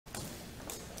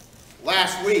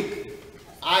Last week,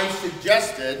 I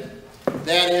suggested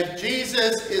that if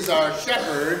Jesus is our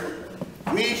shepherd,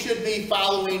 we should be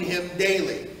following him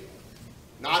daily.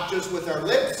 Not just with our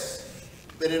lips,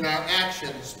 but in our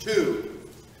actions too.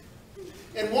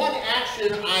 And one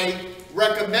action I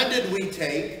recommended we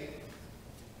take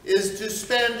is to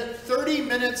spend 30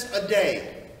 minutes a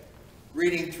day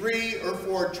reading 3 or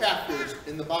 4 chapters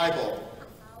in the Bible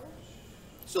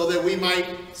so that we might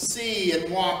see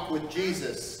and walk with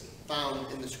Jesus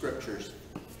found in the scriptures.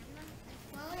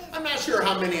 I'm not sure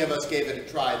how many of us gave it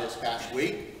a try this past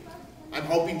week. I'm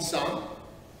hoping some,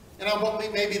 and I'm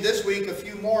hoping maybe this week a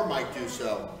few more might do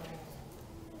so.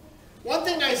 One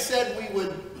thing I said we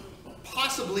would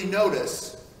possibly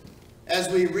notice as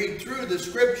we read through the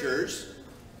scriptures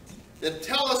that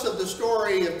tell us of the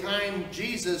story of time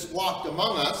Jesus walked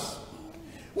among us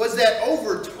was that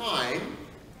over time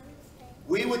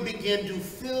we would begin to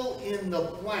fill in the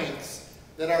blanks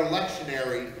that our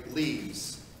lectionary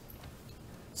leaves.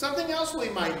 Something else we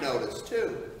might notice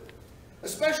too,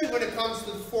 especially when it comes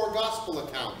to the 4 gospel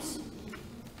accounts.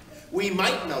 We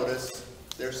might notice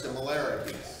their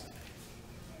similarities.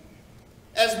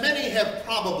 As many have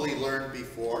probably learned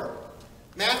before,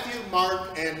 Matthew,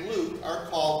 Mark, and Luke are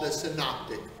called the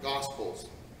synoptic gospels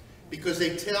because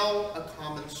they tell a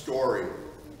common story.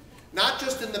 Not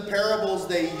just in the parables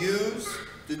they use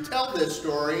to tell this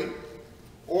story,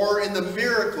 or in the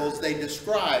miracles they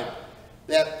describe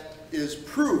that is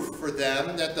proof for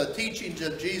them that the teachings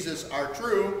of Jesus are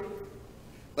true,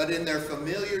 but in their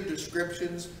familiar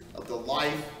descriptions of the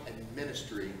life and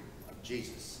ministry of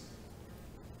Jesus.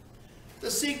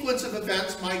 The sequence of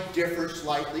events might differ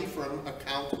slightly from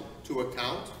account to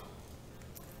account,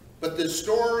 but the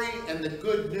story and the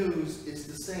good news is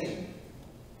the same.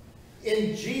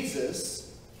 In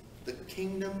Jesus, the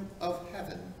kingdom of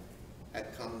heaven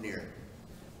had come near.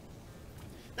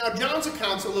 Now, John's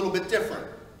account's a little bit different.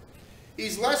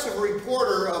 He's less of a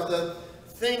reporter of the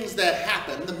things that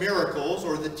happen, the miracles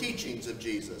or the teachings of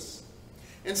Jesus.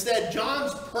 Instead,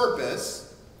 John's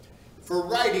purpose for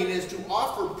writing is to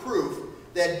offer proof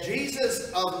that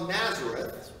Jesus of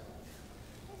Nazareth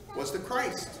was the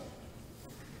Christ,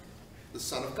 the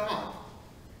Son of God,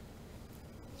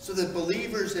 so that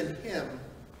believers in him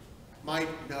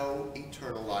might know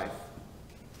eternal life.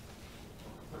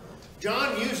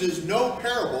 John uses no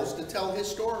parables to tell his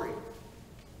story,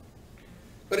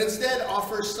 but instead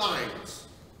offers signs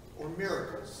or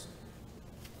miracles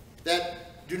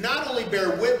that do not only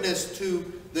bear witness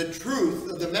to the truth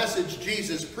of the message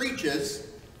Jesus preaches,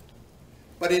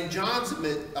 but in John's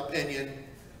opinion,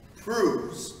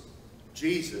 proves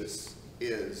Jesus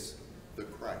is the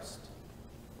Christ.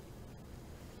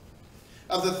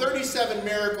 Of the 37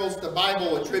 miracles the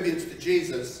Bible attributes to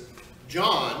Jesus,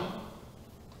 John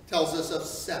tells us of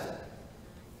 7,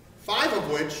 5 of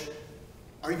which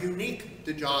are unique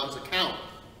to John's account.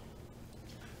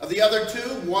 Of the other 2,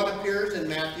 1 appears in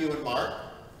Matthew and Mark,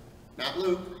 not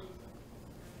Luke,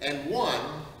 and one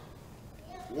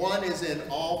is in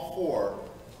all 4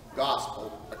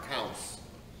 gospel accounts.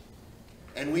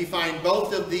 And we find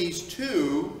both of these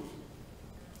 2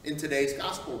 in today's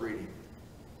gospel reading.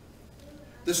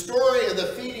 The story of the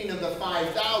feeding of the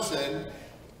 5,000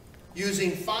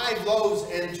 using 5 loaves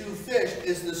and 2 fish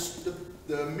is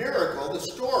the miracle, the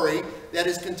story that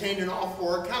is contained in all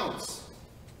 4 accounts.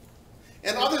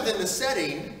 And other than the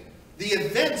setting, the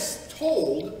events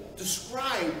told,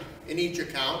 described in each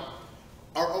account,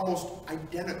 are almost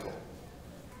identical.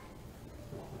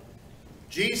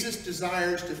 Jesus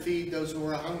desires to feed those who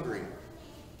are hungry.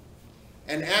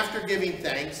 And after giving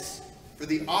thanks for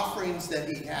the offerings that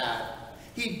he had,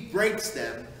 he breaks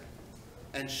them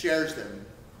and shares them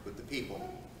with the people,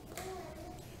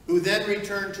 who then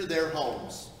return to their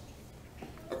homes,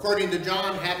 according to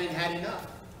John, having had enough,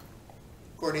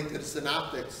 according to the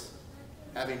synoptics,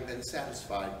 having been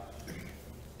satisfied.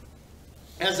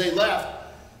 As they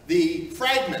left, the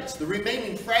fragments, the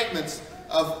remaining fragments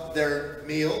of their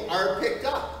meal are picked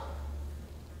up,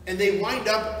 and they wind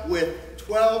up with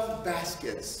 12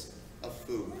 baskets of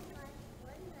food,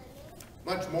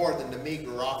 much more than the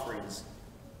meager offerings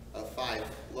of 5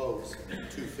 loaves and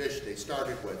 2 fish they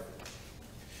started with.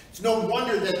 It's no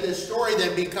wonder that this story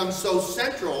then becomes so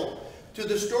central to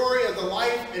the story of the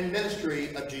life and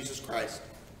ministry of Jesus Christ.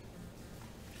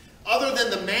 Other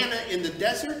than the manna in the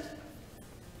desert,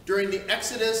 during the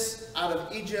Exodus out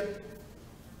of Egypt,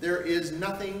 there is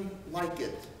nothing like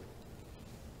it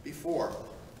before.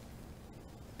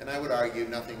 And I would argue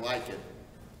nothing like it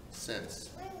since.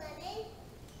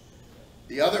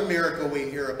 The other miracle we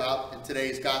hear about in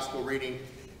today's gospel reading,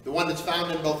 the one that's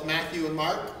found in both Matthew and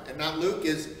Mark and not Luke,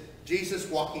 is Jesus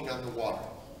walking on the water.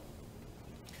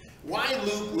 why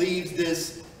Luke leaves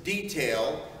this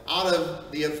detail out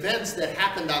of the events that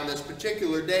happened on this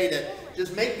particular day that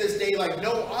just make this day like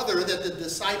no other that the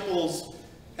disciples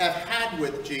have had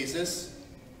with Jesus,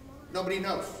 nobody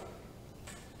knows.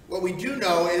 What we do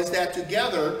know is that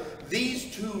together,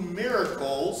 these two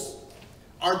miracles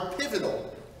are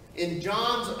pivotal in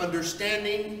John's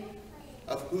understanding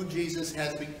of who Jesus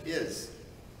is.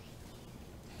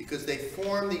 Because they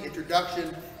form the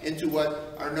introduction into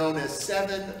what are known as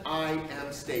 7 I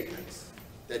am statements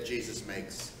that Jesus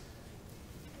makes.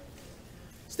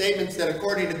 Statements that,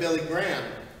 according to Billy Graham,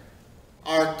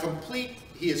 are complete.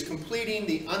 He is completing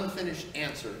the unfinished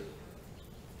answer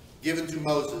given to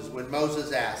Moses when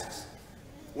Moses asks,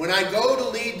 "When I go to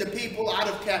lead the people out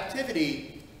of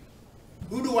captivity,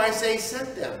 who do I say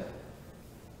sent them?"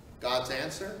 God's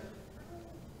answer,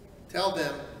 "Tell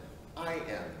them, I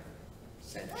am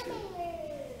sent you."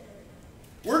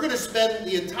 We're going to spend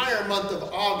the entire month of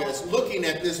August looking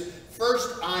at this first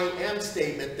I am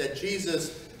statement that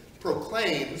Jesus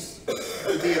proclaims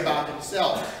to be about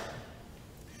himself.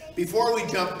 Before we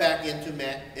jump back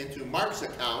into Mark's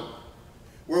account,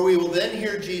 where we will then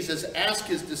hear Jesus ask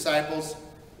his disciples,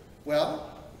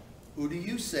 "Well, who do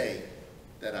you say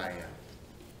that I am?"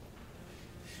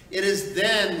 It is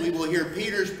then we will hear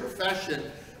Peter's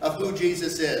profession of who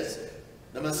Jesus is,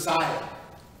 the Messiah,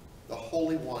 the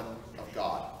Holy One of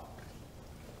God.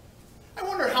 I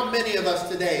wonder how many of us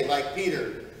today, like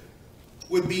Peter,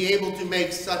 would be able to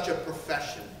make such a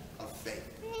profession of faith.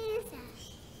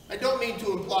 I don't mean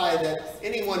to imply that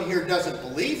anyone here doesn't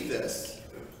believe this,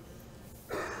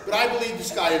 but I believe the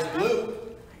sky is blue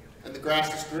and the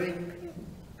grass is green,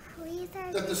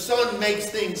 that the sun makes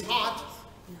things hot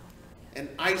and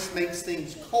ice makes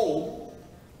things cold,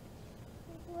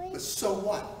 but so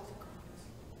what?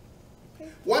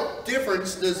 What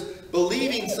difference does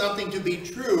believing something to be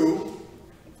true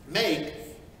make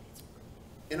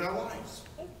in our lives?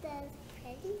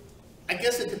 I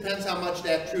guess it depends how much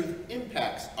that truth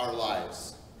impacts our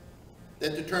lives.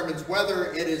 That determines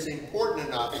whether it is important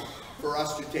enough for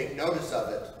us to take notice of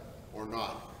it or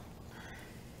not.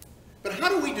 But how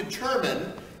do we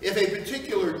determine if a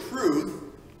particular truth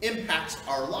impacts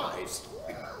our lives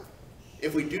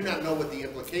if we do not know what the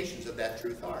implications of that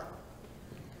truth are?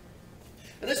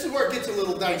 And this is where it gets a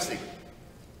little dicey.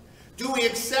 Do we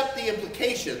accept the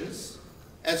implications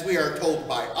as we are told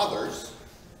by others,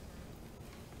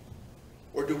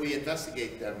 or do we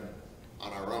investigate them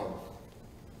on our own?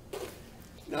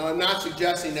 Now, I'm not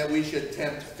suggesting that we should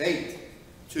tempt fate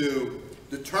to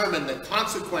determine the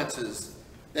consequences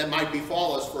that might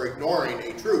befall us for ignoring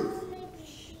a truth.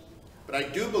 But I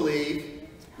do believe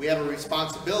we have a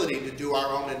responsibility to do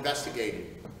our own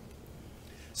investigating,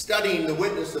 studying the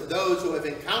witness of those who have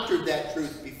encountered that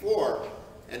truth before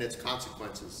and its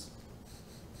consequences.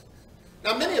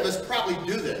 Now, many of us probably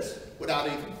do this without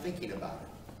even thinking about it.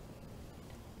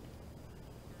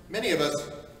 Many of us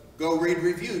go read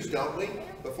reviews, don't we,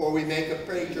 before we make a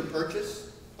major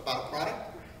purchase about a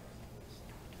product?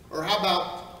 Or how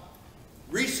about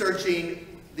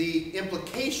researching the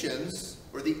implications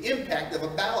or the impact of a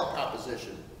ballot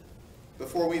proposition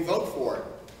before we vote for it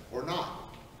or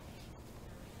not?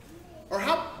 Or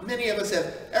how many of us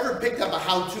have ever picked up a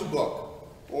how-to book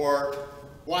or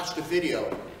watched a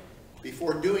video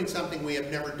before doing something we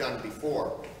have never done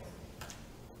before?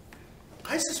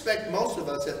 I suspect most of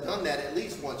us have done that at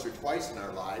least once or twice in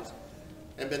our lives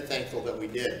and been thankful that we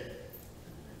did.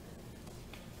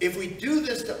 If we do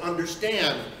this to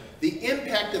understand the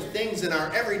impact of things in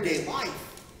our everyday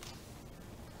life,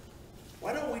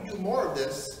 why don't we do more of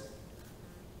this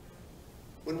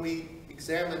when we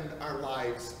examine our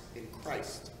lives in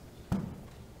Christ?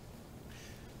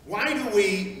 Why do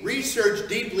we research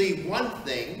deeply one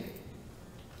thing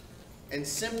and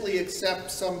simply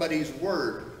accept somebody's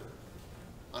word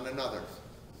on another?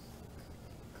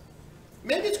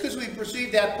 Maybe it's because we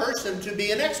perceive that person to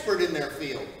be an expert in their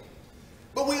field.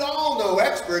 But we all know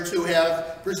experts who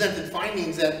have presented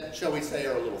findings that, shall we say,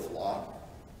 are a little flawed.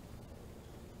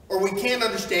 Or we can't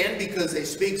understand because they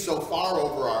speak so far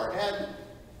over our head.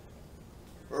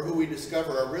 Or who we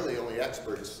discover are really only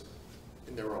experts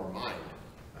in their own mind.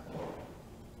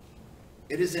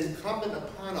 It is incumbent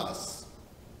upon us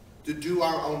to do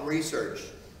our own research,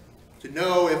 to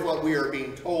know if what we are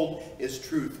being told is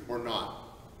truth or not.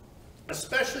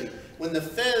 Especially when the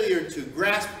failure to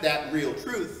grasp that real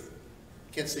truth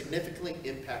can significantly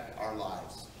impact our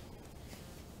lives.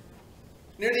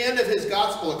 Near the end of his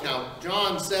gospel account,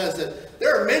 John says that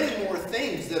there are many more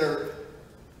things that are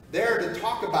there to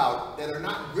talk about that are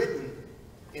not written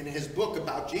in his book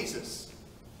about Jesus.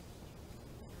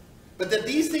 But that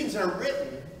these things are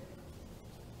written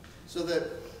so that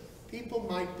people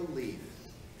might believe.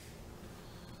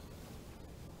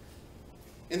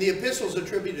 In the epistles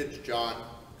attributed to John,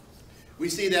 we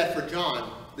see that for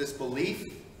John, this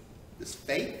belief, this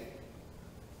faith,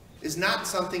 is not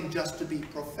something just to be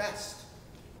professed,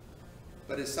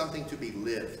 but is something to be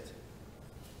lived.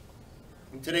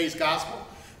 In today's gospel,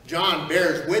 John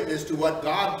bears witness to what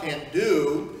God can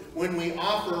do when we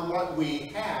offer what we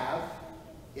have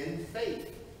in faith.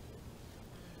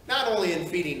 Not only in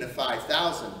feeding the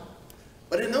 5,000,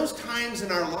 but in those times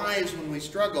in our lives when we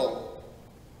struggle,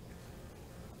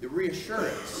 the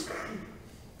reassurance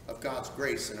of God's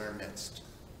grace in our midst.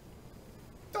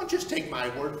 Don't just take my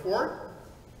word for it.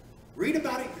 Read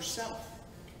about it yourself.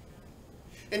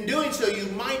 In doing so, you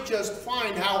might just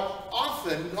find how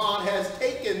often God has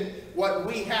taken what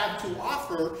we have to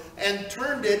offer and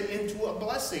turned it into a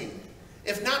blessing,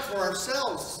 if not for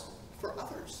ourselves, for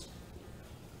others.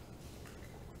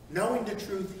 Knowing the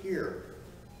truth here,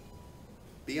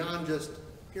 beyond just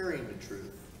hearing the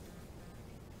truth,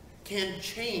 can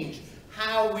change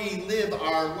how we live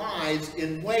our lives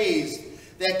in ways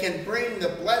that can bring the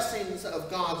blessings of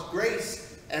God's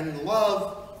grace and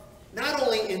love not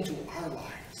only into our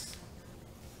lives,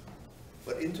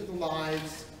 but into the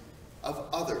lives of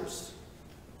others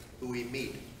who we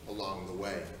meet along the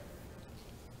way.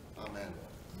 Amen.